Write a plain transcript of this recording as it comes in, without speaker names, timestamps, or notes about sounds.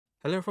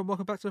Hello everyone,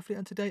 welcome back to the video,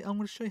 and today I'm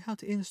going to show you how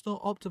to install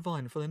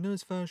OptiFine for the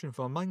newest version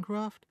for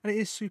Minecraft, and it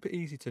is super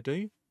easy to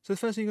do. So the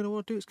first thing you're going to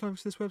want to do is come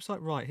to this website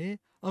right here.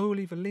 I will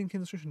leave a link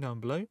in the description down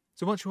below.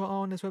 So once you are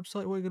on this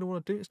website, what you're going to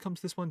want to do is come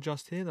to this one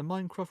just here, the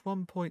Minecraft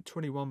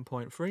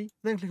 1.21.3.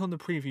 Then click on the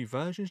preview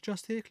versions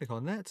just here, click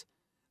on that.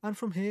 And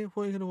from here,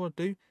 what you're going to want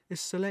to do is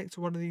select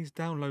one of these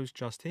downloads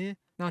just here.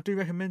 Now, I do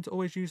recommend to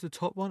always use the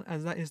top one,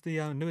 as that is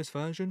the newest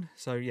version.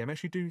 So yeah, make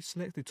sure you do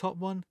select the top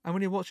one. And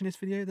when you're watching this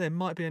video, there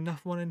might be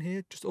enough one in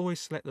here. Just always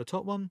select the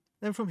top one.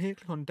 Then from here,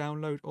 click on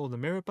download or the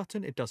mirror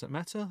button. It doesn't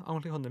matter. I'm going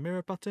to click on the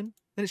mirror button.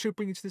 Then it should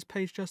bring you to this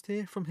page just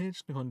here. From here,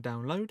 just click on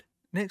download.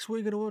 Next, what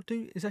you're going to want to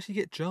do is actually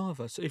get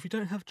Java. So if you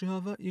don't have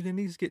Java, you're going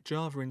to need to get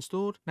Java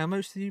installed. Now,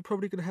 most of you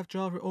probably going to have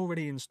Java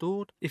already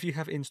installed if you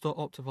have installed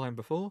OptiFine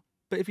before.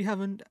 But if you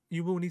haven't,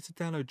 you will need to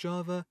download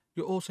Java.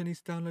 You'll also need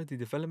to download the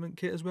development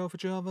kit as well for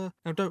Java.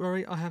 Now don't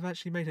worry, I have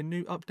actually made a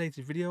new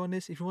updated video on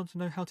this. If you want to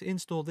know how to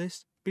install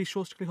this, be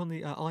sure to click on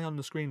the eye on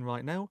the screen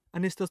right now.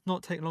 And this does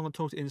not take long at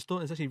all to install.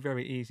 It's actually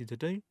very easy to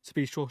do. So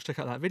be sure to check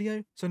out that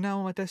video. So now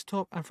on my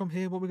desktop, and from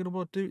here, what we're going to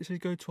want to do is we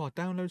go to our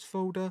downloads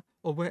folder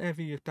or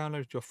wherever you've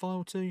downloaded your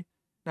file to.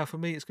 Now for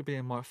me, it's going to be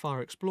in my File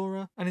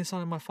Explorer, and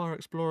inside of my File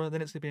Explorer,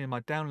 then it's going to be in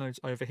my downloads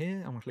over here.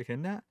 I'm going to click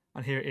in that,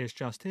 and here it is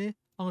just here.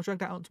 I'm going to drag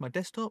that onto my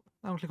desktop.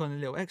 I'm going to click on the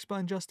little X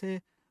button just here,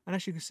 and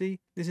as you can see,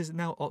 this is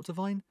now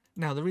OptiFine.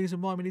 Now the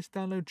reason why we need to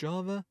download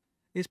Java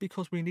is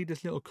because we need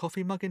this little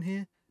coffee mug in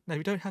here. Now if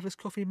you don't have this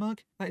coffee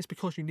mug, that is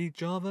because you need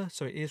Java,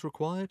 so it is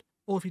required.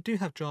 Or if you do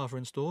have Java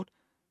installed,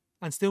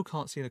 and still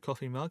can't see the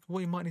coffee mug,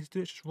 what you might need to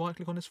do is just right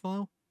click on this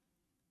file,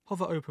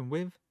 hover open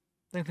with,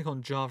 then click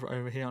on Java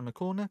over here on the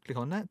corner, click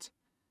on that.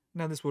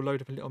 Now this will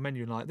load up a little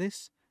menu like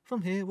this.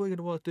 From here, what you're going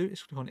to want to do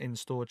is click on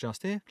install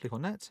just here, click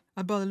on that.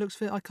 And by the looks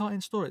of it, I can't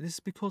install it. This is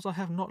because I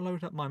have not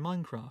loaded up my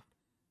Minecraft.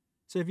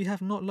 So if you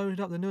have not loaded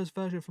up the newest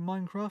version for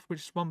Minecraft, which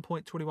is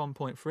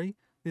 1.21.3,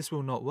 this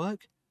will not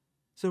work.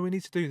 So we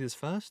need to do this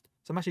first.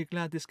 So I'm actually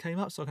glad this came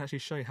up so I can actually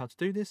show you how to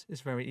do this.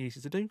 It's very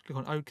easy to do. Click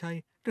on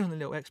OK, click on the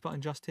little X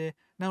button just here.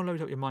 Now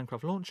load up your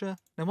Minecraft launcher.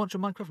 Now once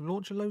your Minecraft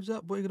launcher loads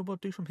up, what you're going to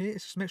want to do from here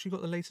is just make sure you've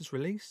got the latest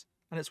release.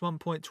 And it's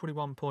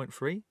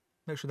 1.21.3.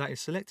 Make sure that is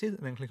selected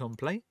and then click on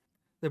play.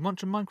 Then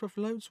once your Minecraft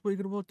loads, what you're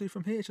going to want to do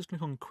from here is just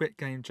click on quit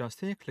game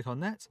just here, click on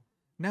that.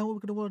 Now what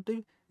we're going to want to do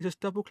is just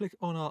double click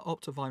on our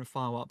OptiFine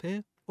file up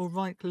here, or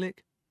right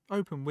click,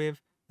 open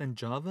with, then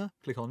Java,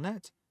 click on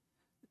that.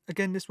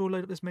 Again, this will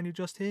load up this menu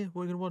just here.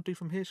 What you're going to want to do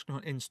from here is click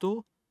on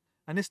install,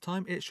 and this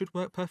time it should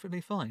work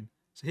perfectly fine.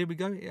 So here we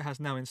go, it has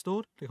now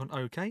installed, click on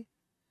OK.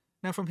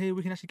 Now from here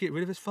we can actually get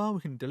rid of this file,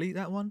 we can delete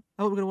that one.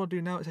 Now what we're going to want to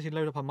do now is actually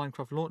load up our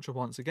Minecraft launcher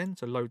once again,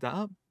 so load that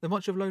up. Then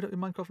once you've loaded up your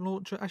Minecraft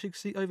launcher, as you can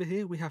see over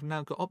here, we have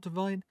now got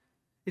OptiFine.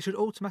 It should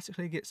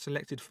automatically get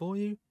selected for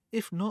you.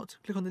 If not,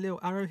 click on the little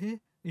arrow here,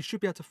 you should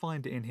be able to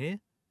find it in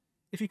here.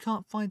 If you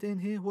can't find it in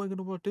here, what you're going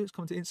to want to do is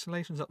come to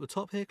installations up the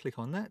top here, click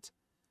on that.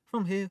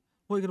 From here,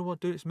 what you're going to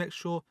want to do is make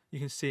sure you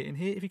can see it in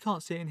here. If you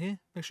can't see it in here,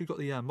 make sure you've got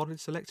the modded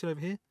selected over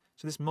here.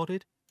 So this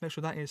modded, make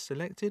sure that is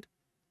selected,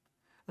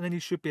 and then you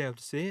should be able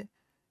to see it.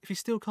 If you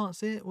still can't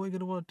see it, what you're going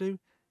to want to do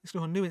is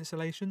click on new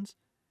installations.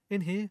 In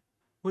here,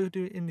 what you'll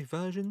do in the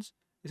versions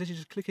is actually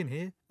just click in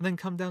here and then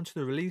come down to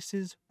the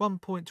releases,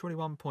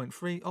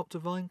 1.21.3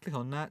 OptiFine, click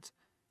on that.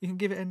 You can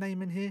give it a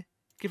name in here,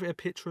 give it a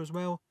picture as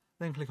well,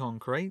 then click on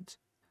create.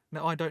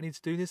 Now I don't need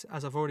to do this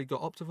as I've already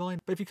got OptiFine,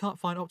 but if you can't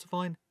find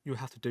OptiFine, you'll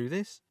have to do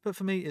this. But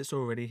for me, it's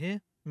already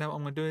here. Now what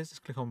I'm going to do is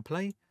just click on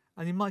play,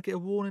 and you might get a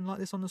warning like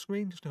this on the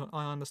screen. Just click on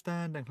I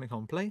understand, then click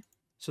on play.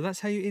 So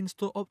that's how you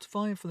install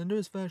OptiFine for the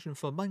newest version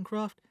for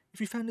Minecraft. If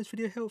you found this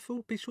video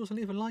helpful, be sure to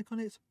leave a like on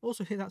it.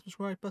 Also hit that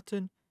subscribe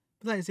button.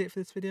 But that is it for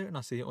this video, and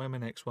I'll see you all in my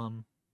next one.